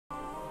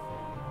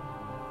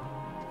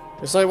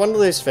It's like one of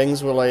those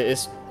things where like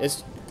it's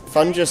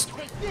fun just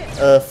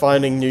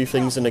finding new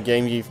things in a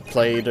game you've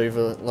played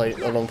over like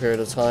a long period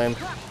of time.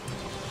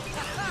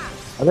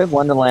 I think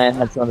Wonderland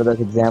had some of the best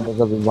examples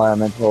of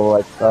environmental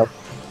like stuff.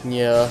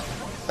 Yeah,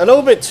 a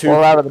little bit too.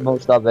 Or out of the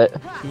most of it.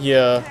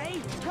 Yeah,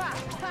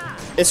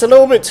 it's a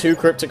little bit too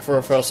cryptic for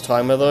a first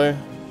timer though.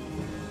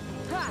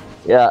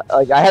 Yeah,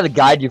 like I had to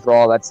guide you for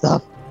all that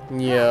stuff.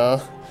 Yeah,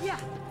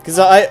 because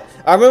I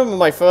remember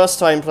my first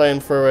time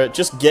playing through it,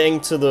 just getting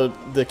to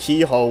the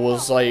keyhole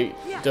was like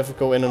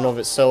difficult in and of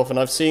itself, and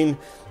I've seen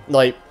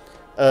like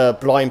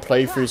blind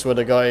playthroughs where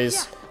the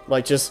guys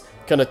like just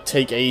kind of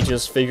take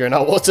ages figuring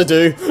out what to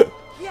do.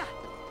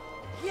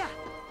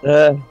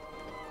 Yeah.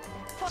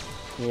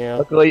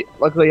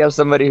 Luckily you have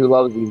somebody who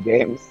loves these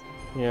games.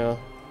 Yeah.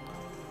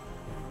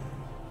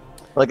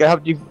 Like I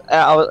helped you.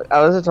 I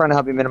was just trying to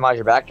help you minimize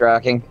your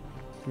backtracking.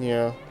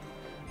 Yeah.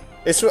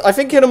 I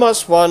think Kingdom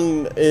Hearts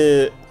 1,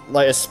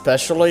 like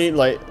especially,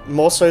 like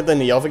more so than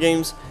the other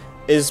games,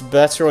 is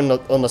better on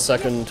the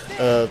second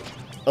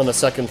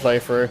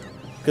playthrough,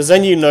 because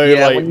then you know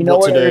like when you know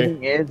what to do.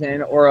 everything is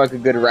and or like a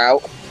good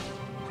route.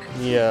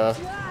 Yeah.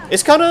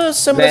 It's kind of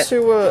similar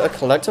to a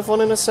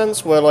collectathon in a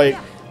sense, where like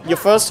your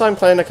first time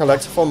playing a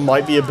collectathon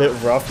might be a bit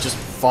rough, just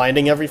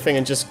finding everything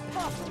and just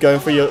going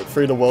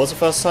through the worlds the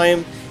first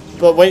time.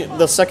 But when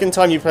the second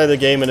time you play the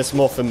game and it's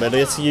more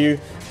familiar to you,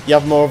 you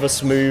have more of a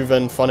smooth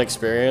and fun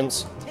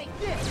experience.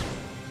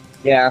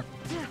 Yeah.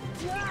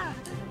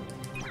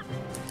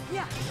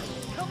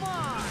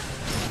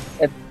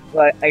 It's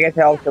like I guess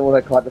I also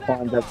with a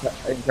collectathon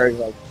that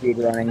encourages like speed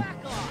running.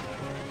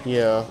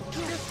 Yeah.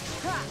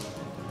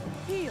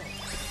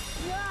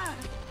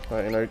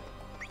 Right, you know,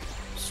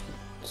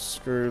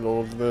 screw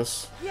all of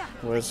this.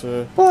 Where's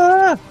her?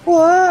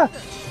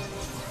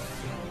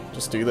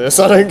 Just do this,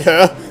 I don't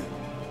care.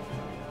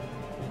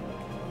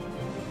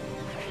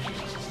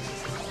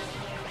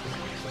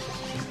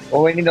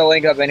 Well, we need to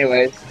link up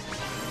anyways.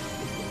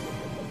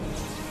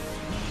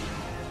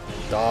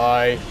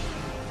 Die.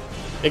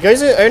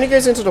 It only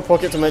goes into the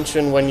pocket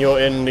dimension when you're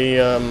in the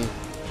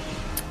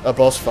a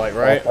boss fight,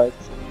 right?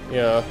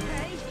 Yeah.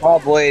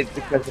 Probably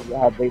because of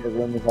how big the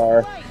rooms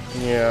are.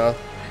 Yeah.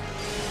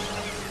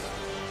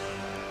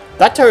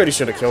 That totally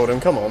should have killed him,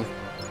 come on.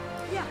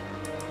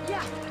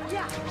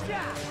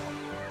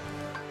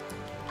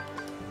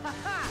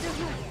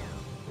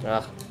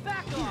 Ah.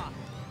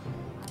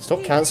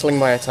 Stop cancelling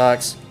my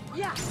attacks.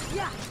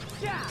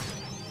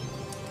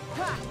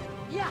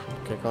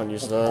 Okay, can't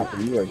use that.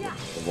 You are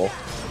invincible.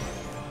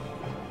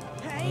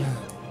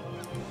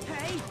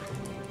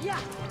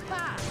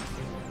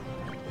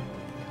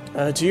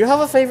 Do you have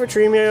a favorite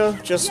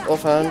Dreamier, just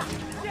offhand?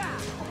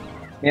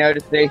 Yeah,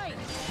 just see.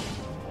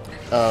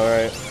 Oh,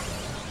 right.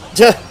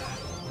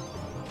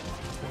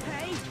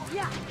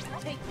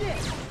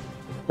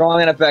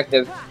 Strong and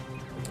effective.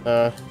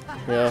 Yeah.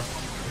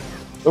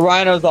 The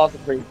Rhino's also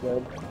pretty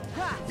good.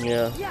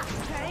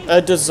 Yeah.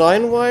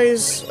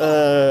 Design-wise,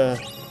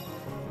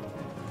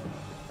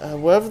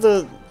 whatever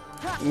the...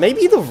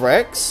 Maybe the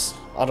Rex?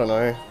 I don't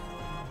know.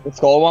 The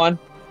skull one?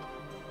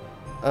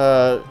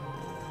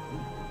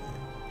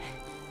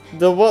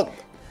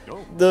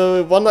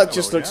 The one that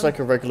just looks like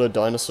a regular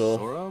dinosaur.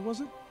 Sora,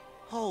 was it?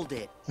 Hold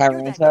it.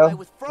 Tyranno? You're that guy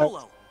with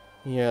Frollo.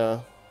 Yeah.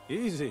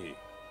 Easy.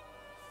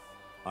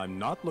 I'm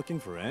not looking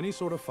for any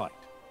sort of fight.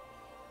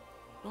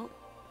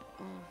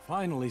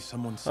 Finally,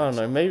 someone says I don't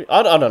know, maybe...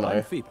 I don't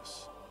know.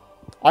 Phoebus.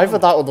 Either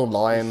that or the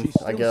lion, Is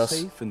she I still guess.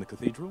 safe in the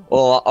cathedral?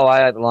 Well, oh,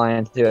 I had the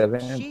lion too.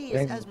 She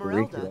is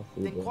Esmeralda.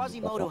 Then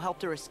Quasimodo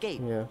helped her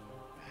escape. Yeah.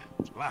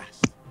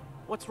 Last.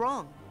 What's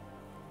wrong?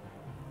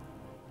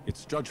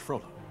 It's Judge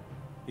Frollo.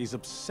 He's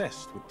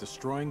obsessed with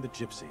destroying the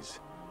gypsies.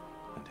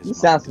 And his You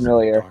sound mind is in a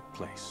familiar. dark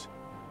place.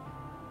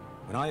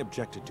 When I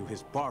objected to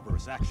his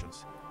barbarous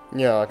actions,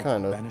 Yeah, he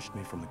kind of. banished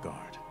me from the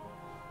guard.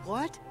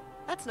 What?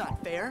 That's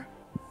not fair.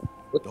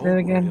 What's Don't that worry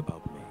again?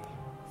 about me.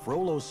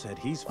 Frollo said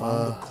he's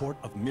found the Court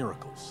of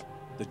Miracles,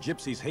 the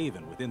gypsies'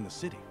 haven within the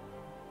city.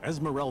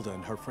 Esmeralda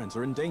and her friends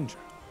are in danger.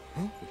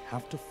 We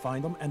have to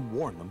find them and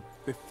warn them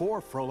before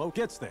Frollo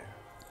gets there.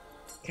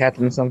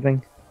 Captain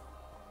something?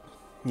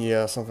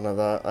 Yeah, something like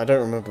that. I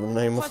don't remember the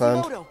name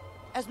offhand. Quasimodo!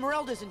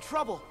 Esmeralda's in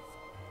trouble.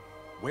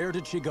 Where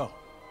did she go?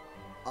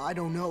 I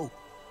don't know.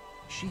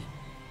 She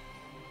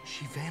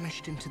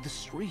vanished into the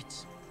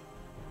streets.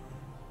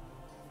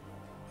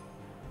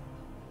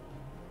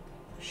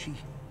 She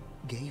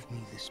gave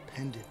me this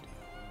pendant.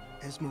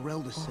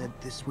 Esmeralda said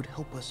this would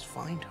help us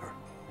find her.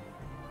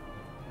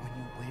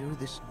 When you wear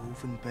this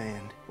woven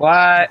band,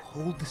 What?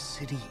 you hold the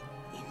city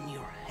in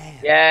your hand.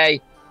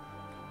 Yay!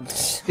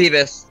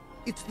 Phoebus.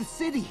 It's the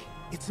city.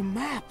 It's a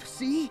map,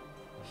 see?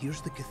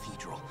 Here's the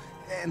cathedral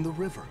and the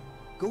river.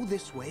 Go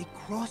this way,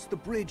 cross the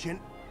bridge, and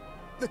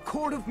the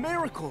Court of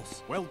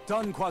Miracles. Well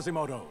done,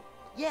 Quasimodo.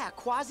 Yeah,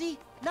 Quasi.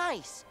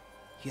 Nice.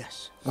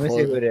 Yes, Let me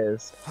see who it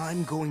is.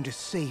 I'm going to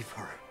save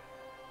her.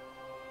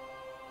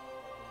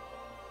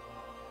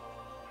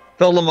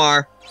 Phil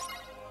Lamar.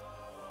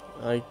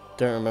 I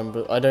don't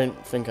remember. I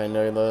don't think I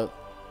know that.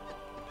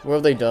 What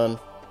have they done?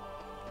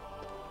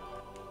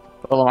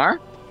 Lamar?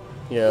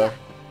 Yeah.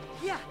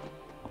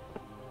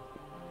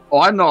 Oh,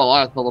 I know a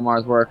lot of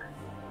Lamar's work.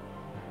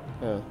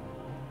 Yeah.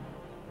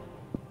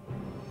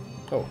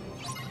 Oh.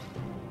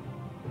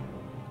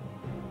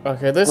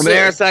 Okay, this I'm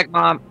there a sec,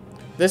 Mom.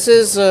 this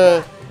is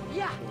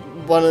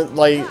one of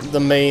like the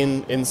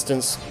main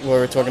instance where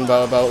we're talking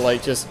about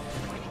like just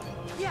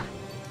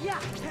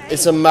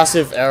it's a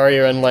massive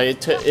area and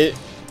like it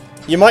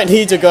you might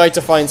need a guide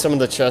to find some of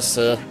the chests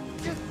here.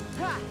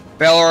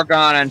 Bail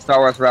Organa and Star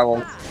Wars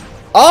Rebels.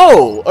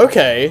 Oh,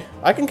 okay.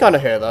 I can kind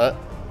of hear that.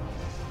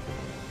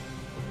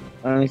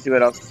 Let me see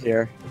what else is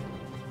here.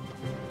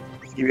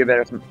 Let's give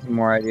you some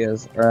more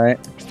ideas. All right.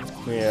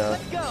 Yeah.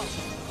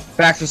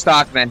 Baxter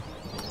Stockman,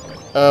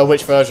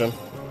 Which version?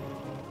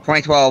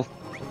 2012.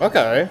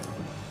 Okay.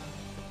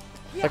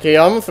 Okay,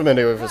 I'm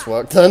familiar with his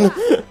work then.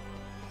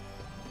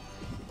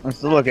 I'm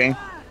still looking.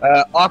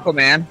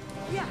 Aquaman.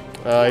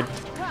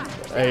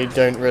 I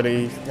don't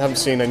really haven't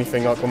seen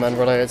anything Aquaman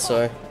related,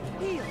 so.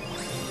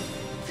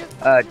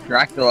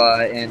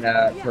 Dracula in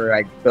for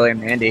like Billy and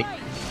Mandy.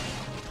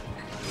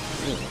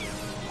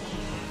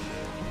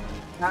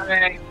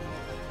 Coming.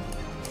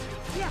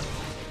 Yeah,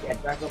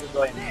 Dracula for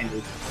Billy and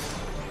Mandy.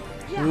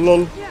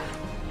 Lol.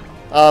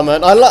 Ah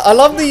man, I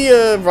love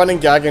the running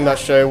gag in that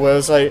show where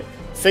it's like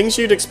things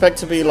you'd expect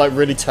to be like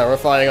really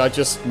terrifying are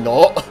just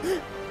not.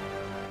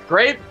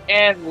 Grape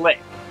and lick.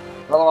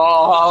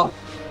 Oh.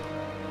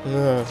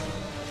 Yeah.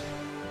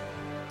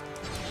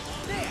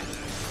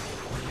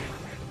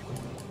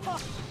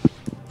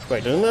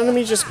 Wait, didn't an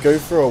enemy just go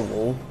through a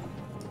wall?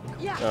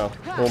 Oh,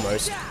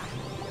 almost.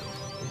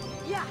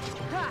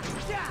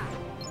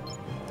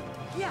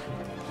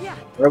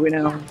 Where are we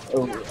now?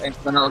 Oh, and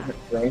Spinel's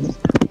race.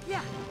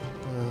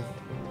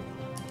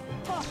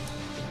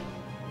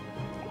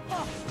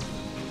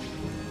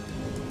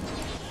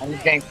 I'm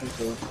just getting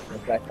confused for a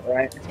second,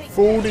 right?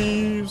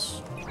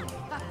 40s!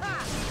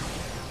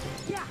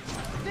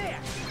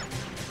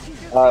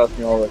 Oh, it's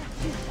Norwood.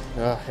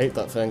 I hate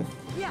that thing.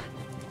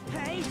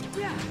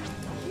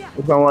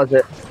 Which one was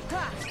it?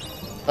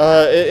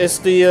 It's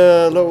the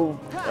little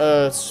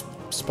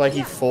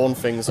spiky thorn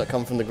things that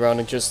come from the ground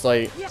and just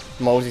like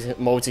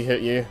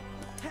multi-hit you.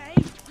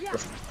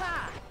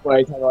 What, are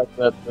you talking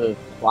about the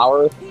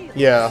flowers?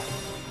 Yeah.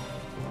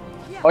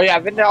 Oh yeah,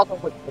 I've been there also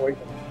with poison.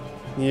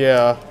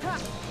 Yeah.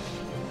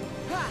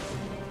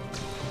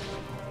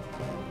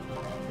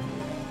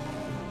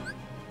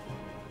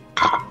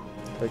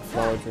 Big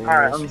flower dreams.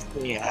 Alright, let me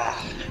see.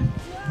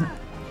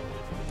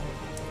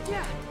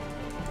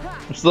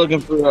 I'm just looking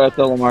for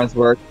Lamar's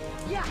work.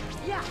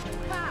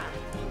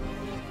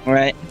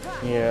 Alright.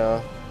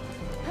 Yeah.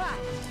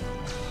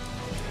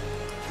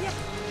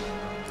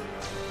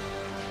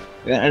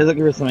 Yeah, I'm just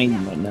looking for something you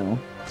might know.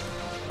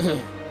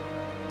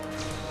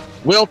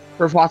 Wilt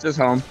for Foster's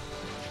Home.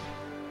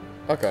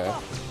 Okay.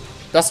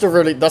 That's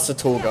the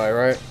tall guy,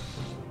 right?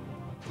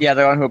 Yeah,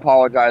 the one who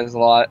apologizes a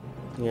lot.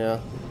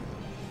 Yeah.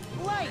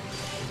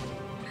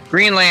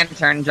 Green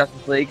Lantern,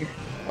 Justice League.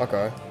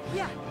 Okay.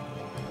 Yeah,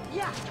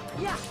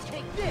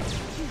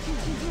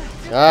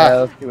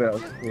 Ah! let's see what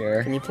else is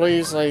here. Can you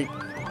please, like...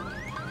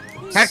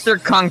 Hector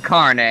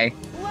Concarne.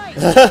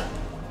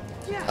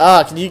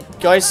 Ah, can you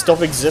guys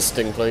stop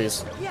existing,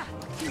 please?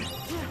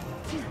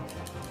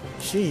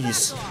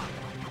 Jeez.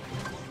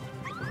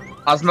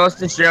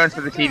 Osmosis Jones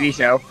for the TV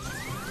show.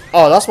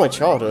 Oh, that's my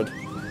childhood.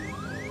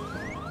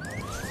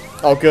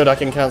 Oh, good, I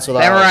can cancel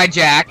that Samurai out.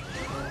 Jack.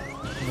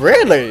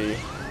 Really?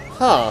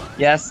 Huh.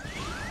 Yes.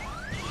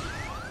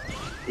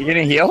 You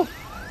gonna heal?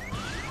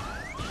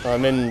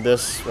 I'm in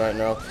this right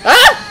now.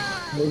 Ah!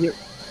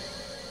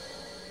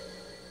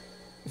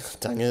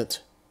 Dang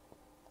it.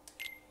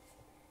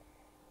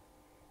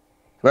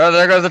 Well,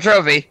 there goes the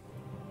trophy.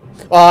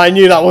 Oh, I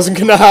knew that wasn't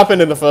gonna happen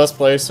in the first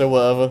place, so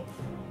whatever.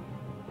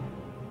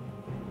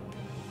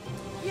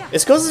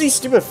 It's because of these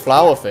stupid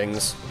flower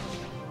things.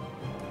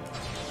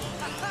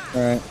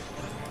 Alright.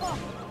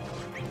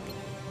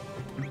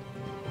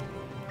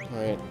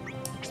 Right.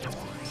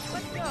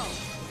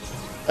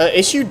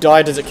 Issue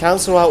die, does it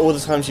cancel out all the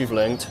times you've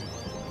linked?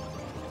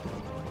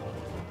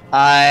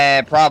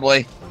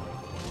 Probably.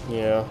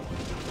 Yeah.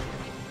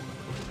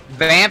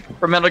 Vamp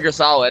for Metal Gear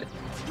Solid.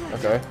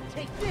 Okay.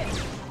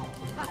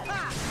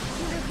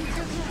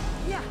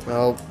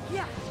 Well,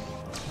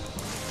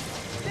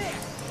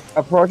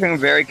 Approaching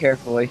very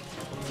carefully.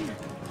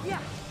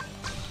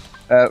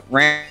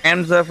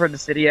 Ramza for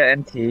Dissidia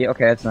NT.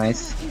 Okay, that's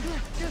nice.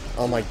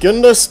 oh my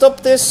goodness,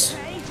 stop this!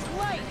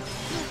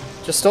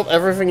 Just stop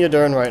everything you're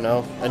doing right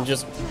now, and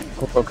just...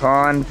 Coco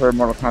Khan for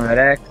Mortal Kombat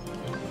X.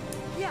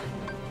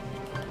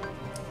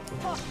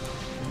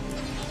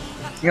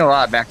 You know a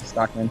lot back to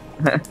Stockman.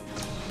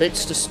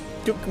 Bitch, just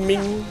took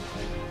me.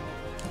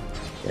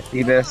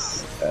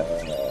 Phoebus.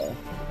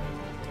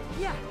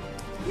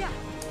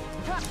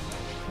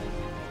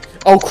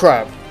 Oh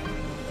crap.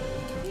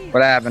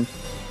 What happened?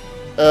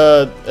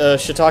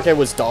 Shiitake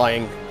was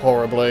dying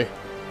horribly.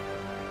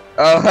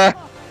 Oh, huh.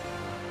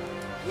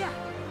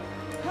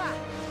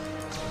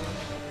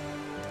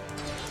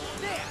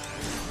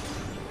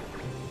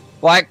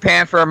 Black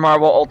Panther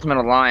Marvel Ultimate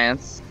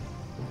Alliance.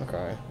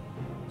 Okay.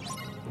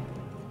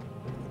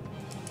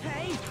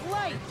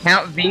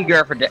 Count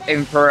Vigor for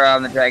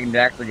the Dragon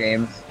Dagger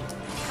games.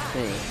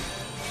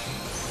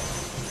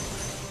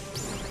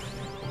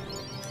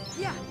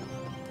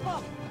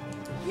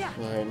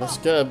 Alright,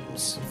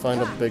 let's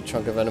find a big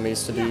chunk of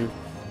enemies to do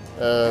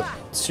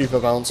super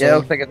bounce Yeah, I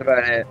on. think it's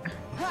about it.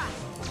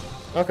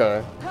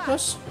 Okay.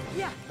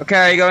 Okay,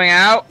 are you going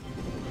out?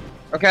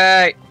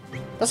 Okay.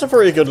 That's a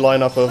pretty good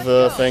lineup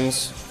of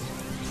things.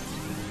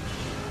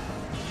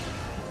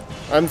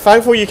 I'm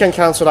thankful you can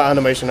cancel that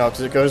animation now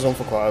because it goes on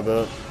for quite a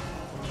bit.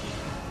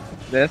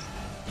 This?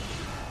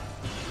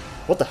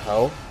 What the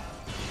hell?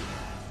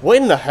 What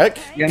in the heck?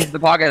 You into the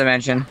pocket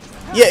dimension.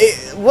 Yeah,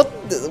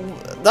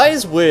 that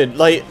is weird.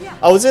 Like,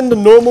 I was in the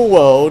normal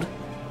world,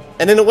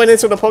 and then it went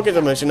into the pocket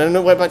dimension, and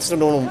then it went back to the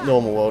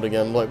normal world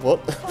again. Like,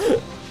 what?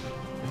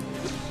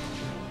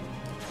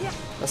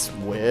 That's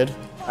weird.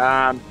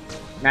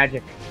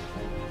 Magic.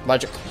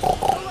 Magic.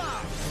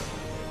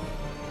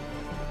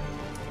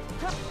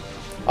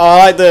 I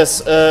like this.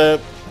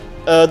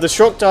 The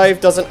shock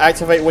dive doesn't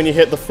activate when you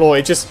hit the floor.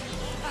 It just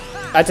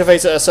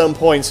activates at a certain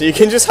point, so you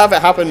can just have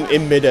it happen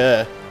in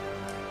midair.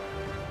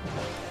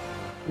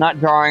 Not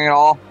drawing at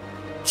all.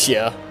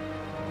 Yeah.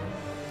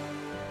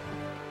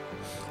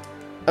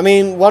 I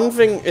mean, one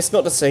thing, it's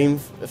not the same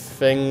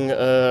thing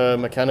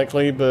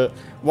mechanically, but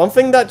one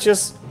thing that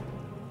just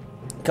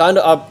kind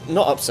of,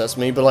 not upsets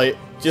me, but like,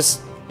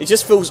 it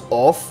just feels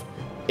off,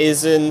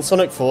 is in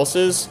Sonic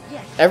Forces.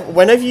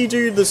 Whenever you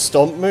do the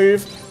stomp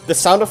move, the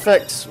sound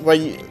effects where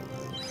you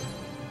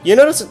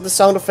notice the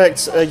sound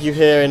effects you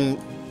hear in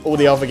all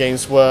the other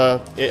games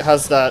where it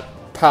has that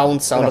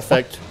pound sound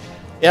effect.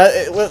 Yeah,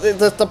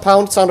 the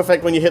pound sound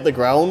effect when you hit the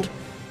ground.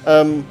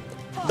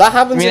 That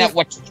happens.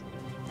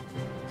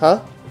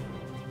 Huh?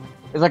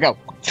 It's like a.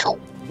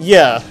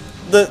 Yeah,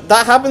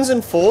 that happens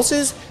in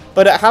Forces,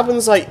 but it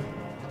happens like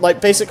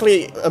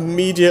basically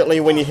immediately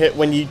when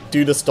you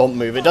do the stomp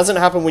move. It doesn't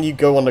happen when you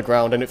go on the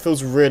ground, and it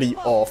feels really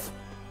off.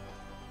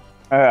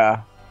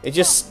 Yeah. It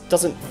just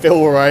doesn't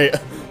feel right,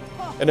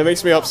 and it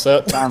makes me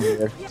upset. Sounds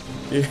weird.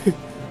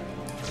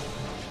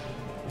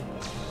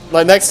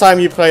 Like next time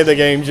you play the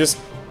game, just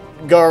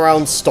go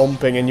around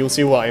stomping, and you'll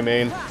see what I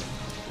mean.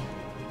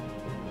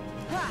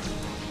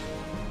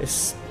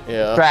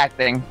 Yeah.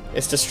 Distracting.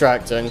 It's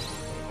distracting.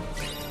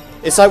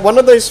 It's like one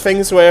of those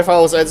things where if I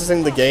was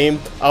editing the game,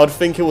 I would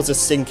think it was a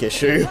sync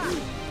issue.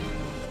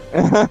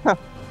 I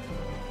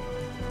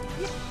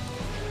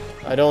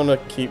don't want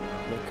to keep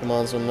the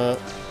commands on that.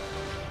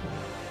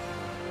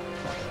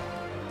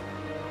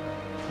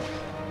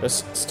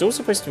 There's still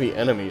supposed to be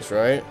enemies,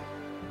 right?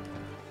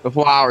 The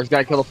flowers.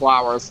 Gotta kill the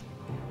flowers.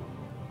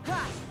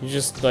 You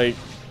just, like,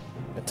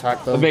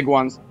 attack them? The big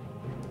ones.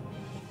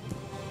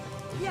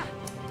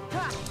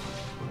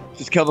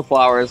 Just kill the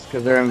flowers,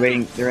 because they're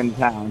invading, they're in the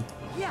town.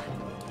 Yeah,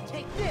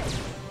 take this.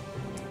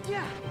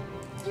 Yeah,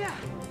 yeah,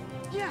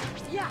 yeah,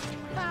 yeah.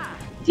 Ha.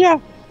 Yeah,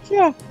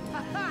 yeah.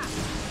 Ha, ha.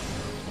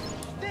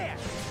 There.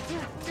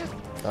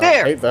 I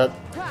There. hate that.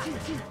 Ha.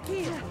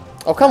 Here.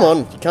 Oh, come on.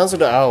 You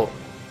cancelled it out.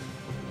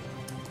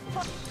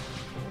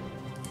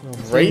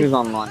 Right. Who's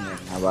online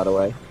right now, by the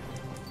way?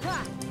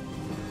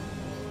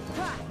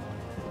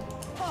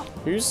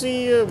 Who's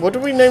the, what do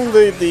we name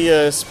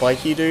the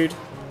spiky dude?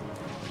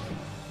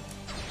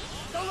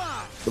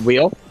 The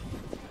wheel?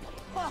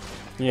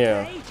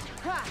 Yeah.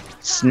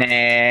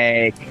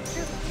 Snake.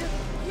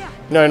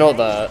 No, not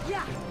that.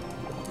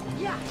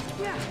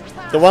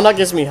 The one that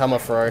gives me hammer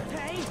throw.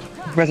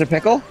 Professor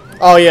Pickle?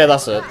 Oh yeah,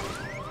 that's it.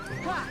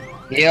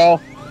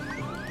 Heal.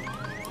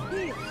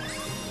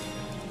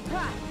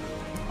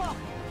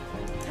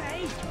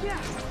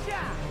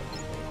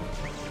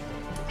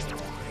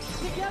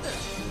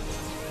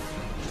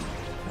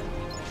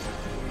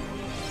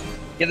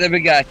 Get the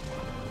big guy.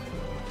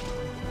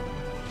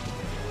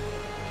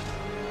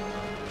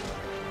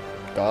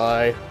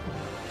 Die.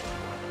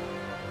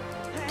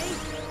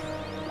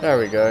 There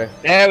we go.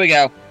 There we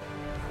go.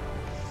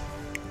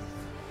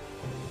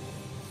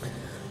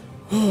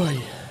 Oh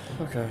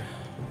yeah. Okay.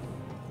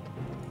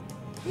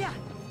 Yeah.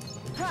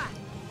 Ha.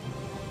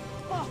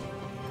 Oh.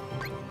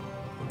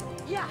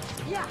 Yeah,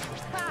 yeah.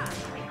 Ha.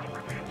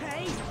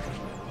 Hey.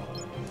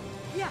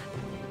 Yeah.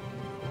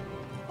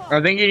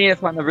 I think you need to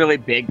find a really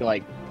big,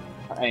 like,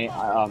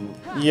 yeah.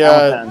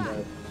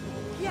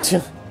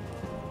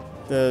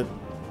 The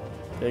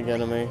big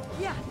enemy.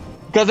 Yeah.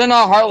 Because they're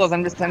not heartless,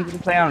 I'm just tempted to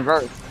play on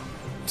verse.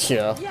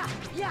 Yeah. Yeah,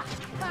 yeah.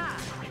 Ha.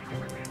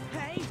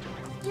 Hey.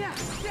 Yeah,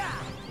 yeah.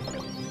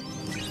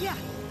 Yeah.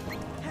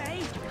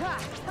 Hey.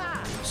 Ha.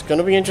 Ha. It's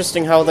gonna be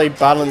interesting how they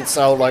balance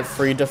out like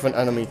 3 different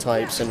enemy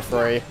types in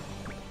 3.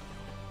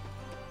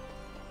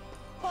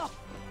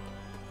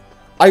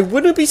 I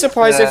wouldn't be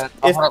surprised if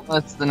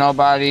Heartless, the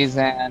nobodies,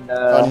 and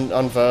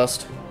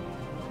unversed.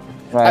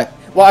 Right.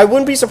 Well, I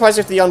wouldn't be surprised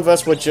if the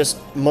unversed were just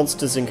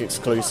Monsters Inc.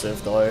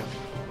 exclusive though,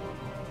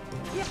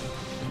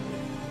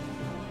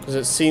 because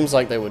it seems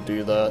like they would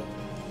do that.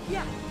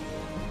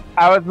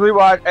 I was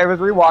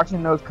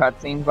rewatching those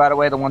cutscenes, by the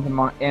way, the ones in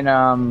what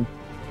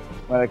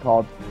are they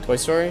called? Toy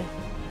Story?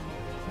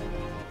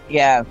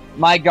 Yeah.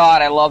 My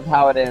God, I loved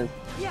how it is.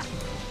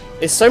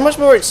 It's so much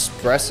more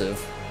expressive.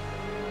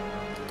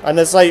 And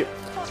there's like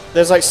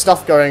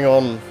stuff going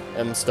on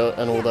and stuff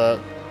and all that.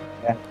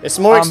 Yeah. It's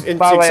more By the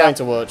way, exciting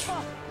to watch.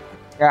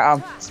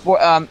 Yeah.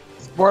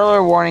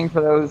 Spoiler warning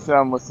for those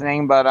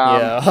listening, but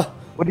Yeah.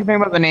 what do you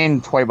think about the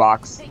name Toy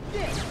Box?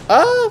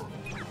 I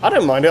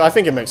don't mind it. I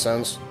think it makes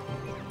sense.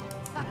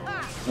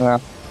 Yeah.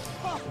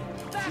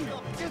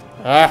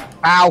 Ah.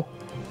 Ow.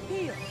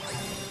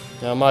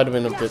 Yeah, it might have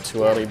been a bit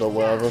too early, but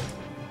whatever.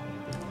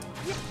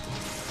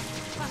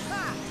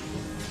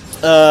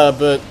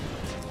 But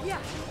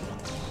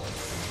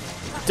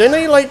don't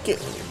they like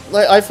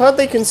I've heard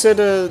they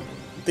consider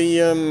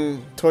the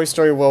Toy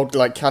Story world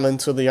like canon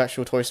to the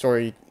actual Toy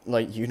Story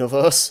like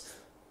universe,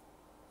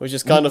 which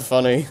is kind of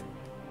funny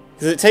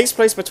because it takes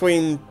place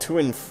between 2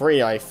 and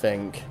 3, I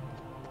think.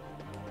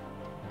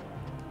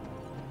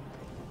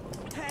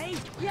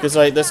 Because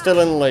like they're still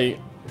in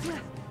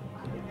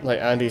like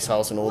Andy's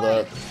house and all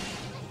that.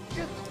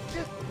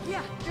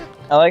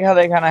 I like how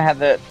they kind of had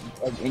the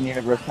like,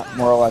 in-universe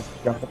more or less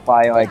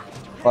justify like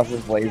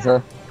Buzz's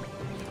laser.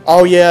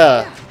 Oh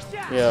yeah,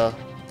 yeah.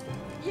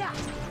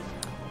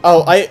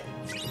 Oh, I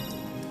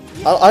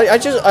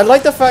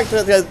like the fact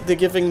that they're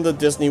giving the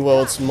Disney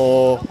worlds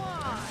more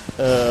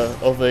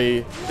of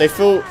a. They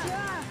feel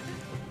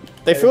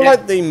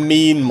like they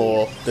mean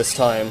more this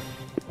time.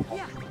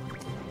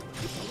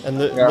 And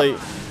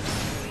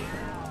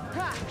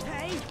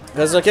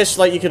there's, I guess,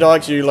 like you could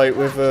argue, like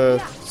with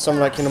something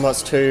like Kingdom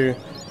Hearts 2,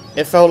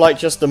 it felt like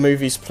just the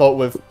movie's plot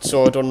with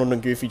Sora, Donald,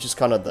 and Goofy just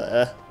kind of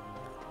there.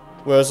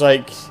 Whereas,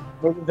 like,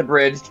 It's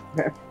abridged.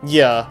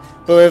 yeah,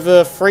 but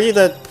with 3,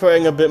 they're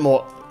putting a bit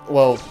more.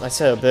 Well, I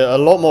say a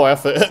lot more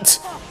effort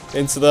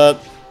into that.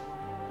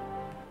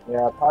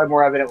 Yeah, probably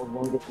more evident with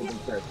one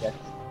different church.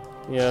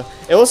 Yeah,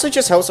 it also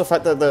just helps the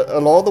fact that a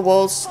lot of the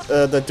worlds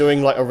they're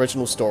doing like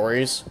original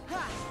stories.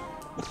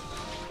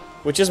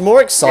 Which is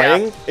more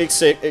exciting,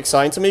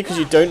 exciting to me because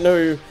you don't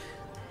know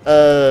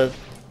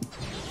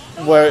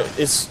where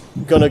it's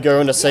gonna go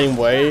in the same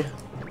way.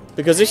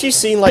 Because if you've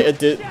seen like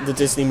the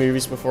Disney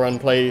movies before and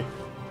play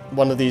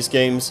one of these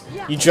games,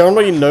 you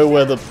generally know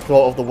where the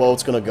plot of the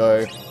world's gonna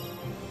go.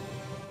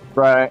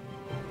 Right.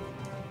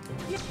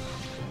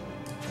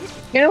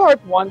 Kingdom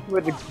Hearts 1 to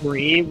a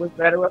degree was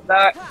better with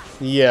that.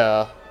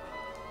 Yeah.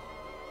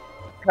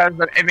 Because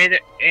it made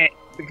it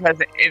because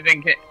it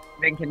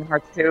than Kingdom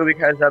Hearts 2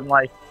 because I'm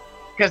like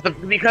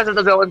because of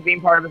the villains being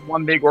part of this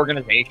one big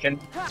organization.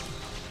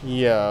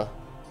 Yeah.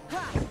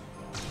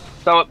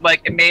 So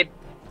like it made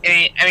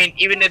I mean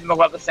even if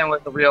Maleficent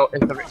was the real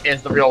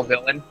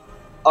villain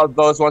of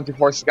those ones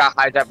before she got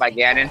hijacked by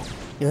Ganon.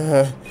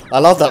 Yeah. I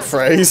love that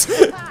phrase.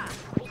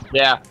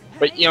 Yeah,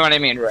 but you know what I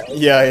mean, right?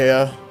 Yeah,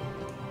 yeah.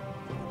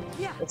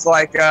 It's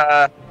like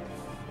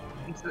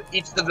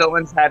each of the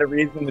villains had a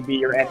reason to be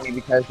your enemy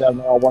because they're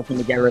all working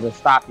together to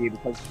stop you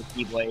because of the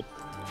Keyblade.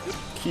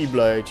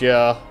 Keyblade,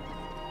 yeah.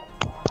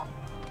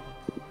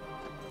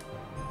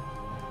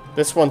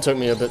 This one took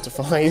me a bit to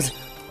find.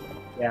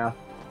 Yeah.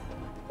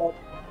 But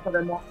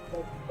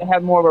they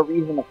have more of a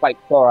reason to fight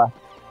Sora.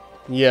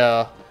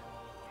 Yeah.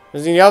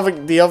 Because in the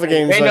other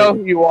games, they know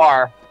who you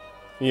are.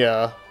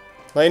 Yeah.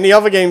 Like in the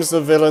other games,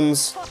 the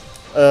villains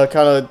kind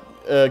of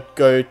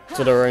go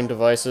to their own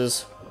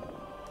devices.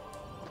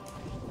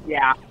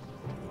 Yeah.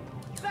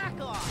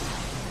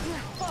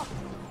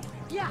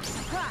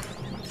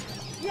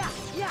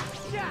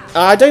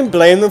 I don't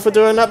blame them for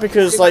doing that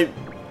because, like,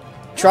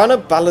 trying to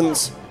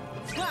balance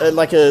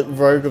like a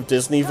rogue of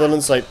Disney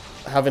villains, like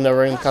having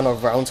their own kind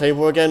of round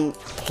table again,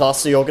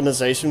 plus the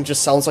organization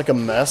just sounds like a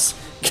mess.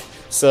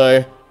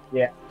 So.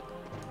 Yeah.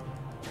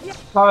 That's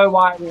probably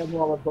why we have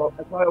more of a.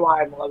 That's probably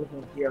why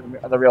Maleficent here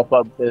are the real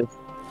focuses.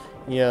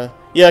 Yeah.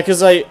 Yeah,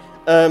 because like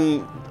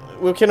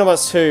with Kingdom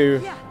Hearts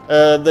 2,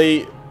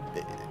 they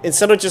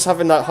instead of just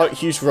having that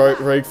huge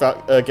rogue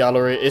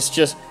gallery, it's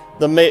just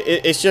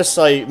it's just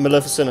like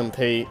Maleficent and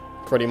Pete,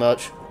 pretty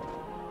much.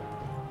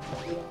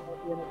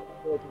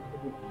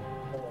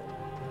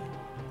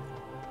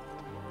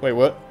 Wait,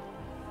 what?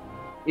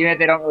 Even if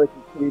they don't really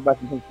contribute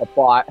much in terms of the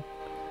plot.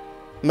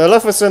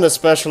 Maleficent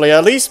especially,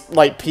 at least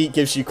like Pete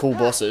gives you cool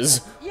bosses.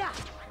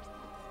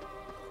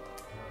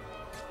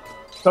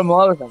 So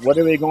Maleficent, what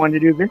are we going to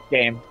do this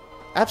game?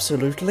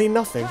 Absolutely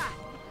nothing.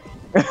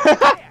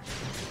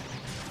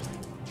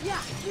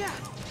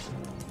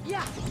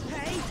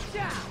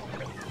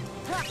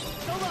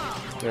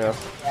 Yeah.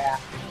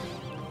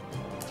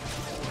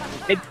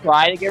 They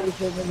try to get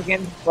returns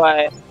again,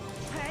 but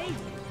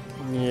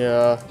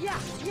yeah.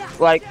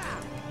 Like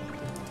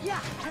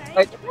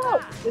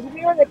isn't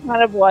there they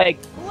kind of like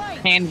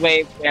hand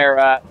wave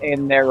their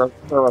in their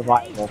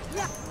revival?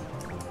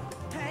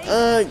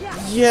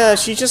 Yeah,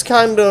 she's just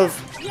kind of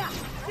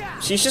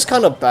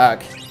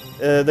back.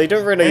 They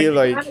don't really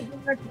like. Kind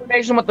of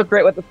explanation with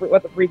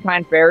the three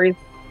kind fairies.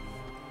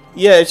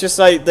 Yeah, it's just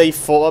like they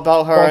thought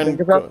about her and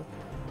about?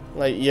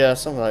 like yeah,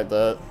 something like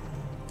that.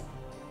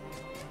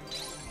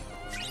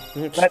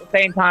 But at the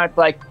same time, it's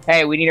like,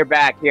 hey, we need her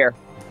back here.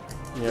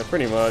 Yeah,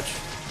 pretty much.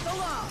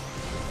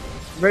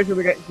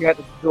 Originally, she got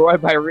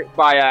destroyed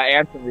by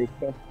Anthony.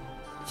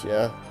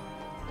 Yeah.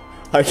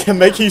 I can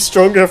make you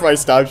stronger if I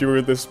stab you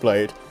with this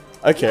blade.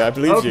 Okay, I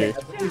believe you.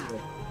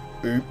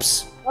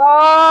 Oops.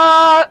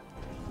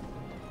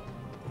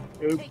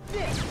 Oops.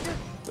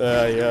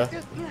 Yeah.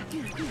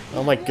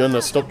 Oh my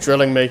goodness, stop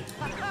drilling me.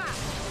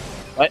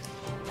 What?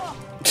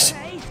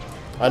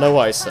 I know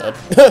what I said.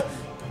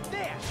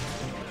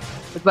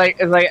 It's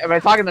like, am I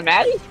talking to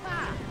Maddie?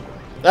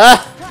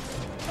 Ah!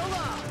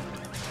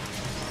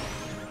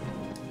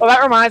 Well,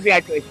 that reminds me,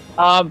 actually.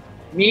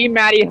 Me,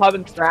 Maddie, Hub,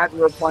 and Strat, we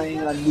were playing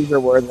Use Your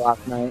Words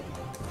last night.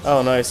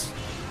 Oh, nice.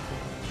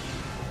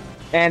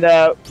 And,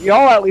 we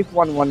all at least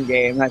won one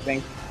game, I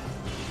think.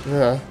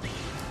 Yeah.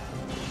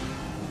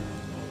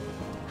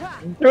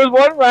 There was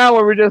one round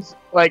where we just,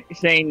 like,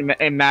 Shane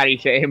and Maddie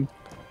shame.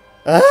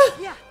 Ah?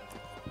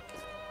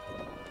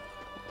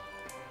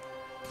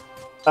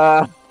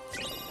 I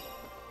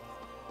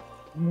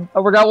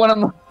forgot one of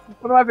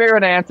my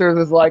favorite answers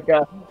is like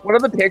one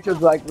of the pictures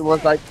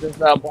was like this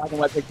black and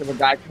white picture of a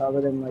guy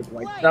covered in like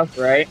white stuff,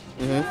 right?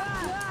 Mm-hmm.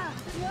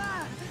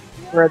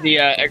 For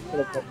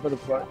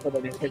the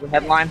newspaper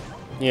headline.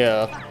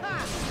 Yeah.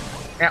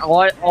 And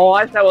all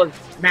I said was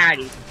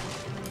Maddie.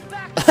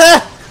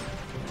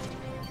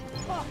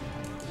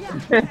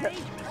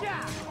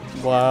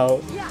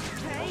 Wow.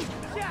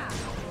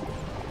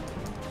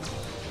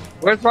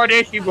 Where's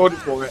Friday? She voted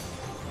for it.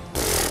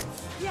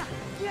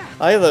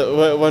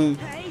 Either when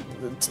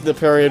the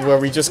period where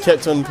we just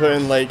kept on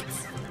putting like,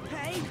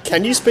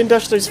 can you spin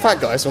dash those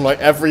fat guys on like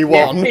every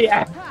one?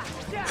 Yeah.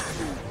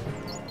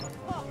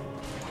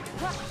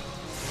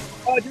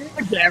 Oh, do you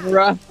remember the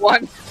camera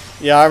one?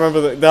 Yeah, I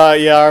remember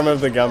yeah, I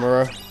remember the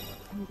Gamera.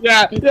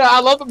 Yeah, I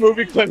love the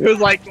movie clip. It was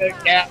like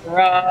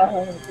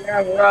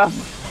camera.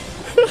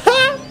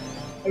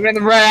 And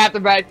then right after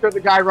that, I showed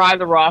the guy riding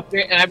the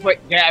rocket, and I put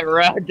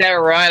camera,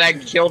 and I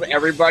killed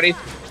everybody.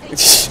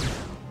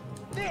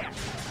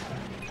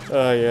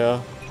 Oh yeah.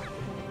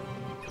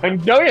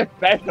 And Joey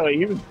especially,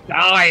 he was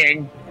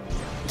dying.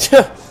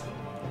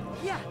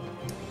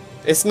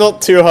 It's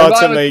not too hard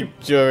to make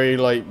Joey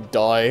like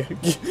die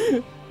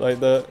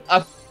like that. I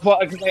thought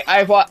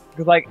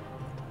because like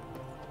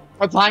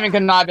the timing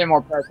could not have been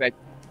more perfect.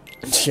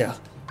 Yeah.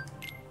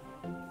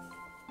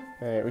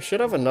 Alright, we should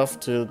have enough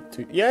to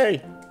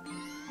yay!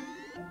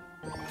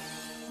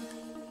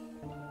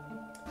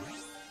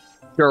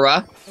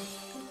 Sure.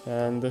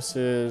 And this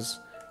is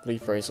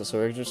Leaf Racer, so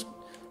we're just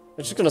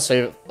gonna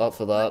save it up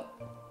for that.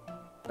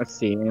 Let's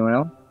see, anyone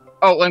else?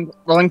 Oh,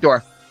 the link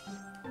door.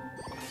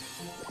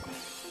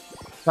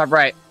 Top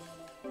right.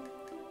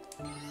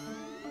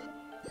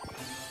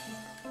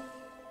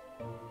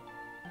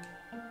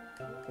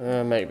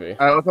 Maybe.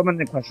 Let's open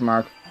the question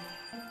mark.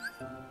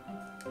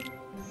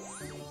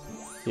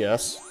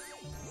 Yes.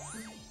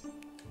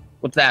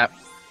 What's that?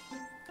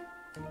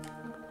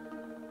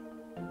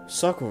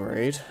 Circle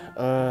raid.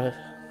 I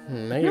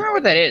Maybe. don't remember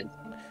what that is.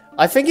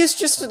 I think it's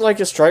just like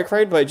a strike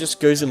raid, but it just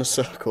goes in a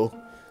circle.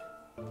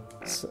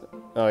 So,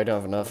 oh, I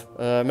don't have enough.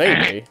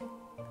 Maybe.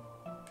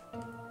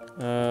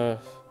 That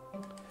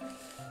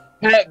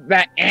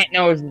ant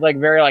nose is like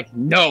very like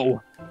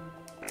no.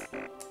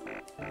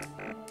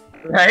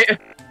 Right?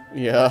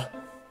 Yeah.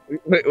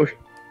 Wait.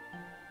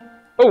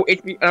 Oh,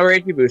 HP or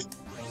HP boost.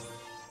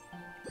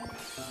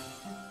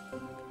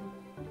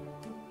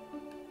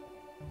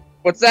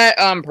 What's that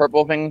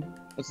purple thing?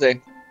 Let's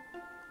see.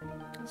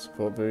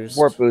 Support boost.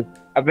 Support boost.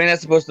 I think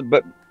that's supposed to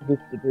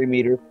boost to 3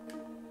 meters.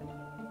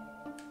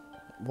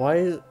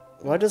 Why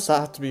does that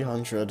have to be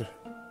 100?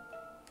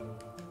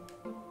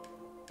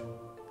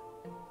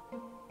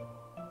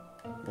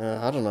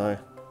 I don't know.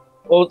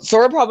 Well,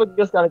 Sora probably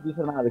just got a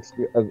decent amount of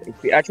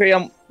XP. Actually,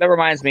 that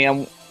reminds me,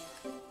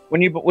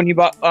 when you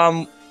bought,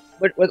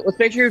 let's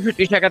make sure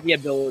you check out the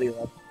ability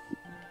list.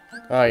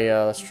 Oh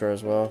yeah, that's true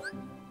as well.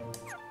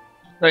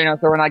 So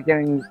so we're not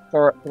getting,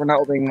 so we're not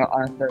opening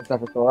unnecessary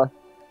stuff with Sora.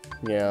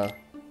 Yeah.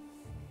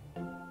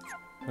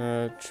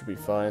 It should be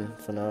fine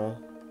for now.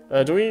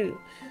 Do we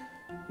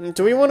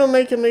want to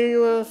make a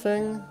new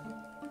thing?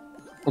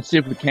 Let's see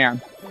if we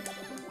can.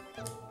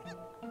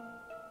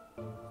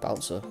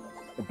 Bouncer.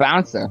 The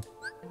bouncer.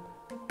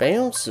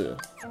 Bouncer.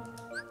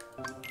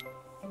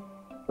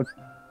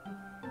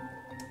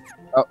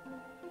 Oh.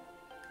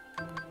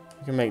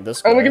 We can make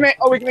this guy. Oh, we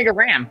can make a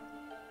ram.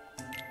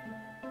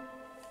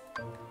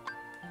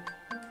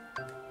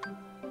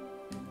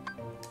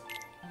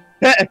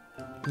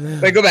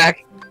 Wait, go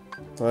back.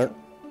 What?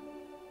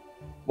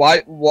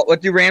 Why?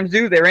 What do rams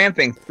do? They ram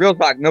things. Real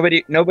talk.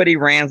 Nobody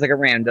rams like a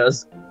ram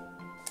does.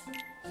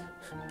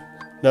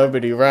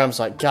 Nobody rams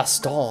like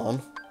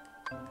Gaston.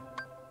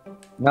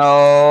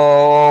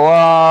 No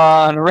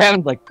one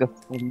rams like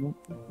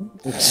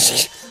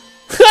this.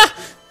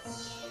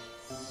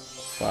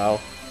 Wow.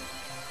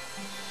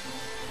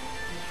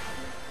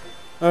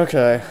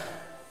 Okay.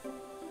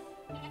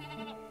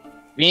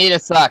 Vegeta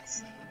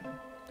sucks.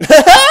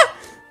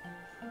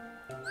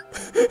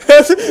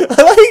 I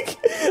like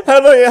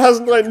How like it has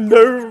like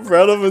no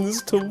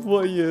relevance to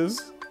what he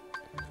is.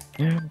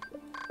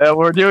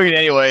 We're doing it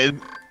anyways.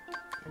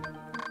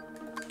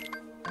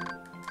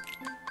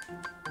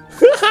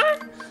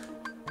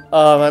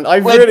 Oh man, I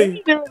Wait,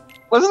 really...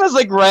 wasn't this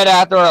like right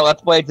after our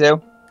Let's Play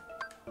too?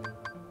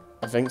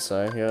 I think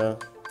so, yeah.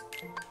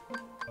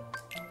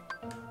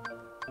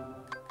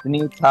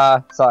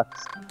 Benita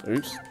sucks.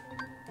 Oops.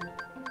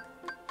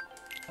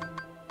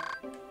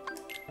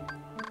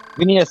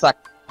 Benita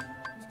sucks.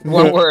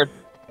 One word.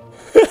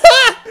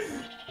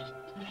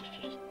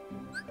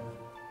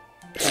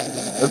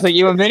 Looks like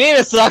you and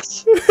Benita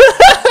sucks.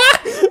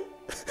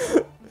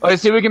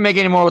 Let's see if we can make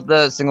any more with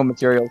the single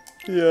materials.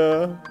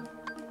 Yeah.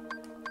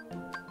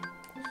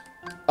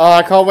 Oh,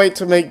 I can't wait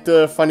to make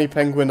the funny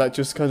penguin that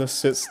just kind of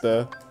sits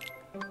there.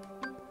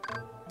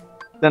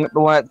 Then the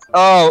one,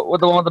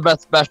 with the one with the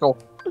best special.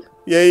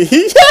 Yeah,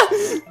 yeah.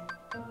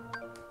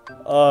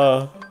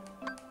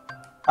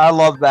 I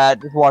love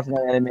that. Just watching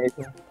that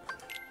animation.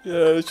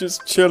 Yeah, it's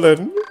just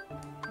chilling.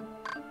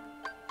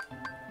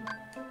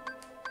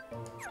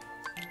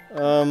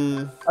 I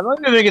don't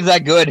even think it's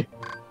that good.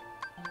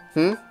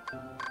 Hmm?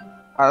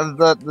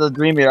 The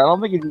Dream Eater, I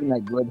don't think he's even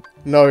that good.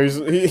 No,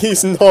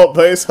 he's not,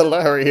 but it's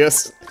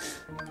hilarious.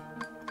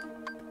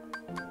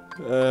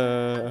 He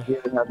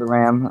doesn't have the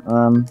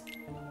RAM.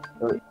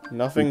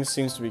 Nothing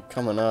seems to be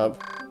coming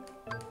up.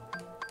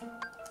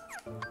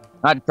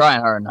 Not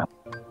trying hard enough.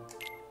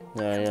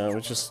 Yeah,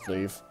 we'll just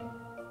leave.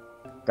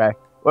 Okay.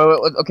 Wait,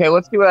 okay,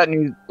 let's see what that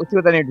new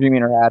Dream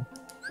Eater had.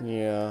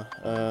 Yeah,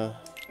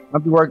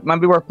 Might be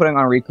worth putting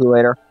on Riku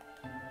later.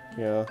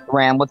 yeah.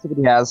 RAM, let's see what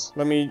he has.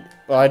 Let me...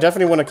 Well, I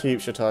definitely want to keep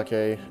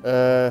Shiitake.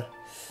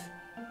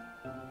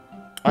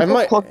 I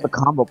might... Close to the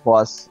Combo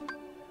Plus.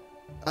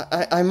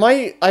 I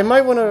might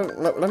want to...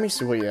 Let me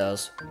see what he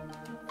has.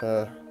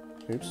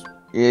 Oops.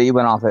 Yeah, you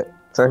went off it.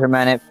 Treasure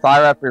Minute,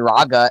 Fire Up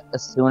Raga,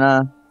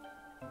 Asuna,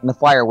 and the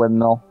Fire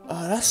Windmill.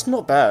 Oh, that's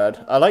not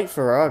bad. I like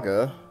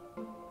Faraga.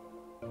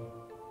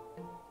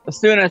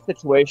 Asuna is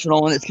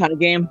situational in this kind of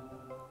game.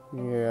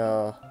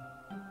 Yeah.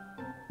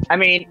 I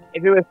mean,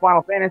 if it was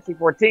Final Fantasy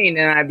 14,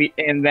 then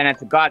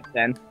it's a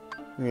godsend.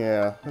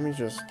 Yeah, let me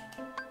just...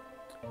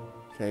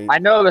 Okay. I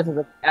know this as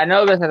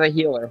a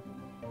healer.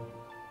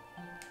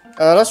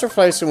 Let's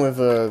replace him with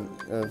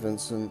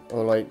Vincent,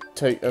 or like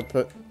take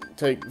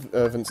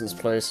Vincent's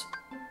place.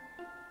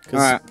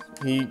 Because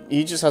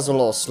he just has a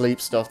lot of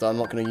sleep stuff that I'm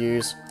not gonna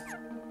use.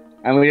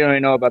 And we don't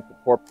even know about the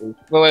corpses.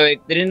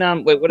 Wait,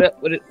 didn't what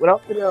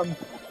else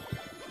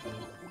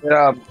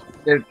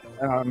did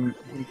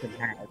Vincent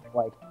have?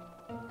 Like,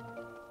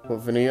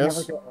 What,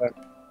 Phineas?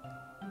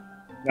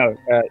 No,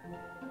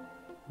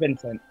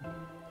 Vincent.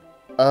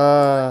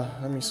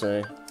 Let me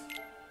see.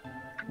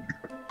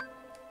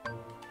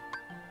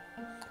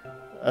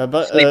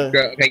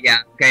 Okay,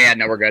 yeah,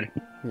 no, we're good.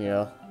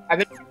 Yeah. I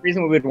think the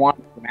reason we would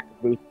want the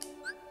magic boost.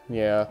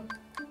 Yeah.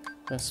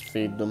 Let's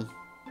feed them.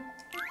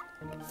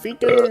 Feed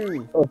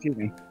them! Oh, excuse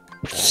me.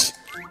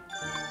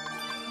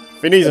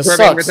 Phineas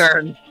Perfect sucks!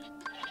 return.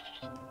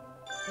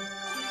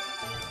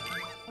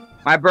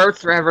 My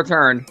birds have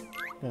returned.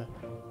 Yeah.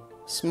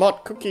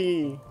 Smart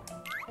cookie!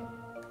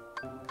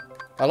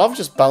 I love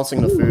just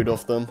bouncing the food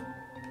off them.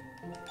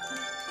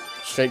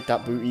 Shake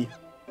that booty.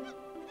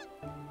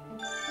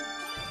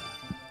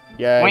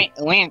 Yay.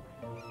 Wait.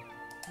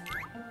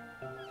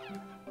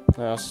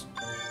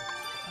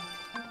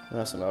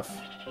 That's enough.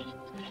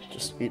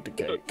 Just eat the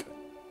cake.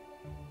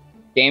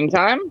 Game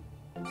time?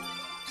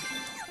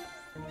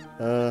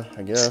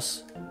 I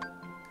guess.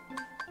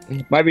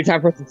 Might be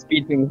time for us to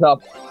speed things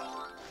up.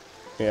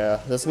 Yeah,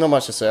 there's not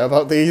much to say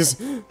about these.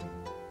 See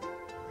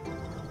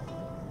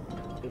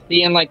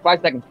you in like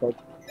 5 seconds,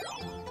 folks.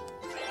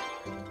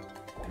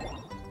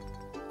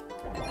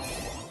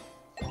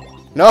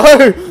 No!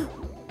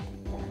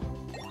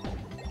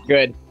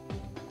 Good.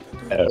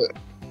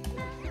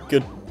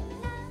 Good.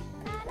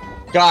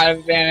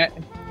 God damn it.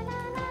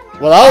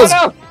 Well,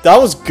 that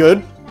was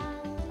good.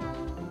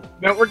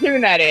 No, we're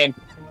keeping that in.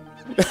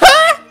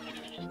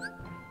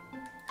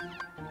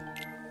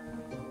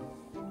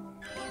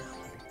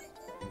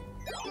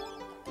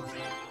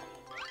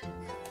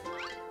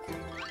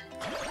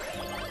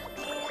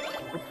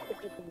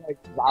 Like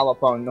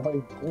xylophone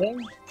noise.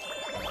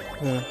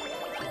 Yeah.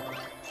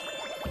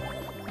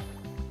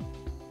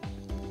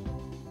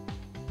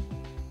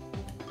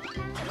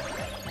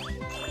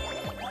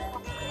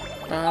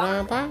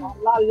 La la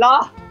la la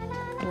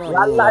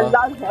la la la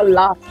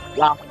la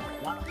la la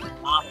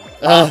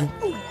la.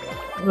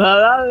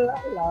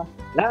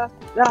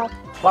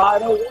 By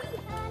the way,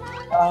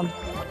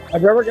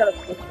 I've ever got a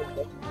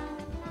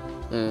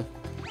Mm.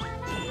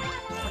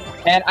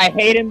 and I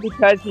hate him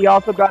because he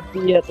also got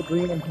the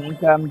green and pink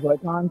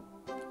Joy-Cons.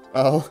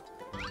 Oh.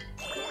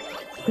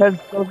 Because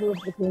those are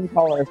the same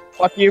colors.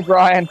 Fuck you,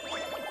 Brian.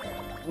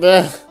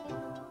 What?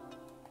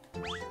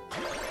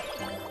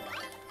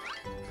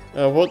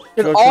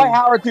 Because all I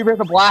have are 2 pairs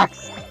of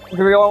blacks.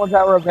 They're the only ones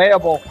that were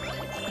available.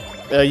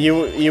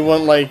 You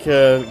want like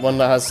one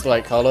that has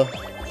like color?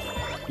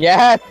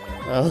 Yes.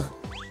 Oh.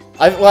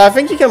 Well, I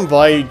think you can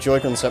buy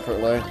Joy-Con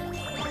separately.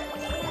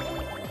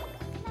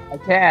 I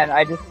can.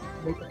 I just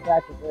hate the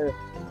fact that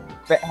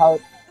they're how.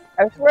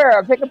 I swear,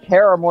 I think a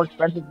pair are more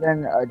expensive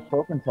than a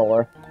Pro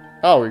Controller.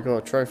 Oh, we got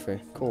a trophy.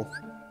 Cool.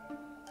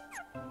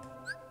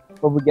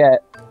 What we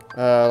get?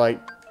 Like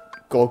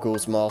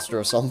Goggles Master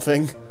or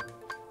something.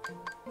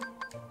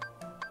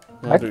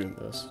 I'll do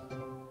this.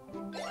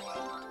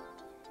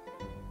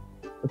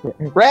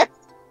 Rex.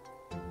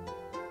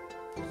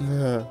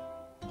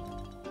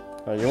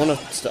 Oh, you wanna?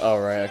 Oh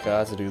right, okay, I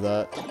have to do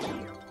that.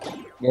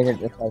 Yeah,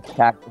 just like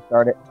tap to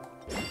start it.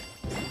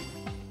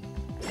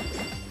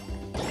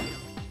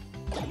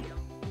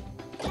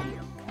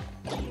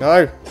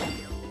 No.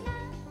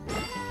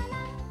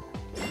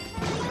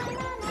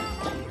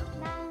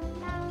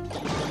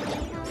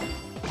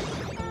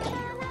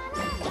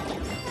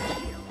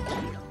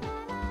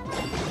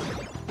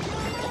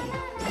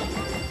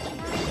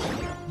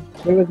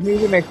 It was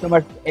music makes so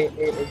much. It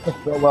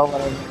just so well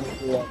when I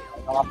do it.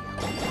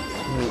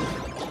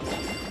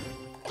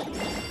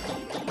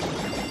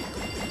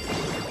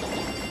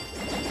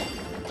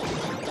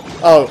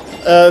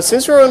 Oh,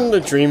 since we're on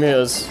the Dream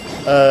Heaters,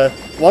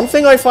 one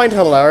thing I find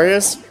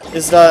hilarious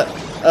is that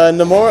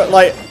Nomura,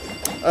 like,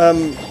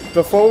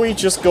 before we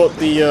just got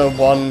the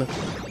one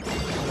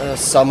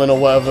summon or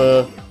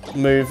whatever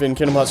move in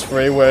Kingdom Hearts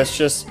 3, where it's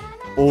just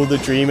all the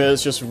Dream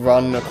Heaters just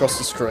run across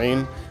the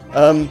screen.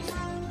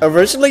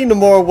 Originally,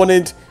 Nomura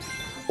wanted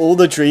all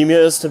the Dream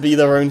Eaters to be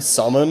their own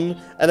summon,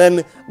 and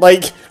then,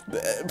 like,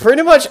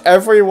 pretty much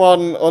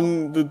everyone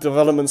on the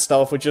development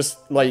staff were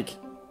just like,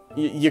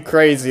 you're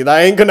crazy, that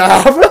ain't gonna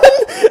happen!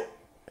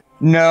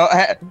 No,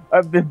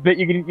 this bit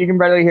you can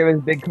barely hear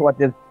this big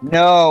collective.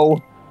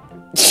 No.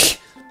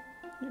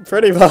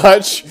 Pretty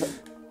much.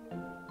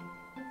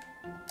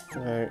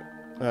 Alright,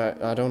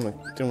 I don't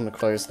wanna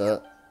close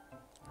that.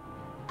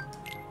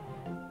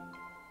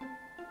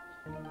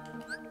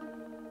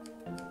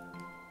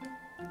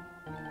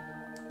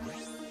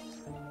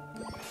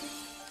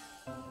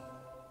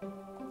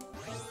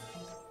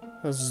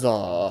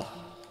 Huzzah.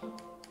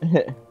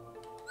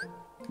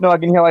 No, I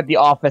can hear like the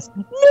office.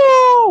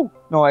 No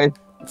noise.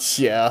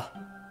 Yeah.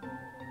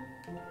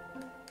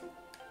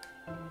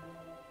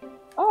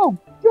 Oh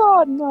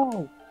God,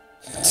 no.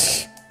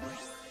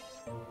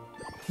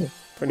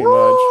 Pretty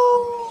much.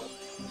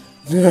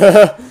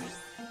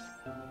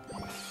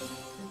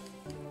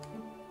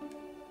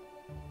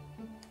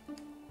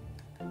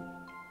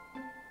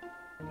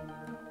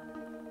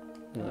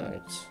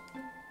 Alright.